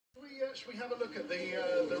Should we have a look at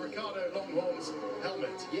the Ricardo Longhorns helmet?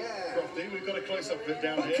 Yeah. Crofty, we've got a close-up of it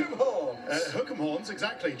down here. Hook'em horns. Hook'em horns,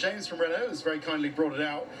 exactly. James from Renault has very kindly brought it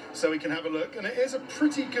out so we can have a look. And it is a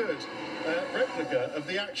pretty good replica of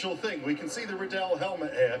the actual thing. We can see the Riddell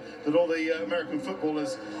helmet here that all the American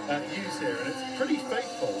footballers use here. And it's pretty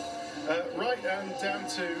faithful. Right and down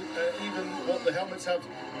to even what the helmets have,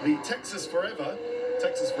 the Texas Forever,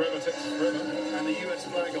 Texas Forever, and the US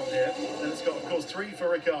flag on here. And it's got, of course, 3 for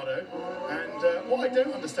Ricardo. And what I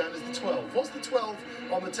don't understand is the 12. What's the 12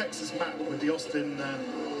 on the Texas map with the Austin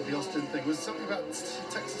thing? Was it something about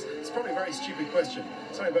Texas? It's probably a very stupid question.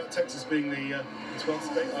 Something about Texas being the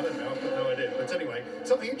 12th state? I don't know, I've got no idea. But anyway,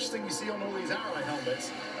 something interesting you see on all these Arrow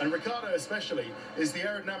helmets, and Ricardo especially, is the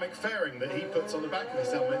aerodynamic fairing that he puts on the back of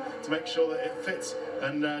his helmet to make sure that it fits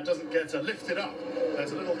and doesn't get lifted up.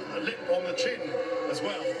 There's a little lip on the chin as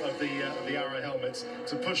well of the Arrow helmets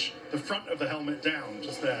to push the front of the helmet down,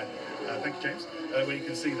 just there. Thank you, James. Where you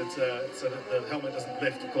can see that so that the helmet doesn't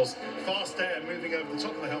lift. Of course, fast air moving over the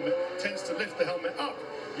top of the helmet tends to lift the helmet up.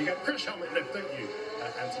 You get crash helmet lift, don't you,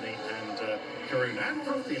 Anthony and Karun, and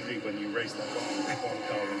Crofty indeed when you race that F1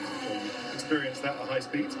 car. I'm sure you experienced that at high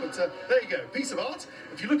speeds. But there you go, piece of art.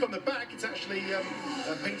 If you look on the back, it's actually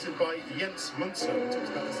painted by Jens Munzer. We talked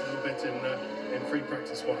about this a little bit in Free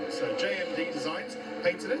Practice 1. So JMD Designs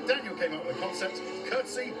painted it. Daniel came up with the concept,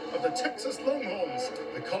 courtesy of the Texas Longhorns,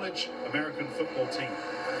 the college American football team.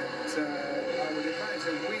 And I would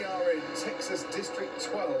imagine we are in Texas District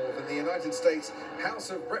 12 in the United States House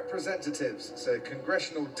of Representatives. It's a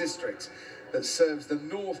congressional district that serves the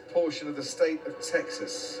north portion of the state of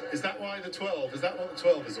Texas. Is that why the 12? Is that what the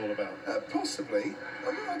 12 is all about? Possibly.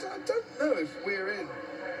 I don't know if we're in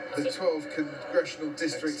the 12th congressional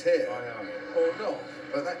district here or not,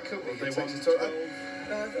 but that could be. They Texas 12.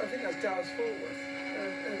 I think that's Dallas Fort Worth.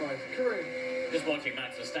 Anyway, Karun. Just watching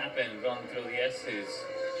Max Verstappen run through the S's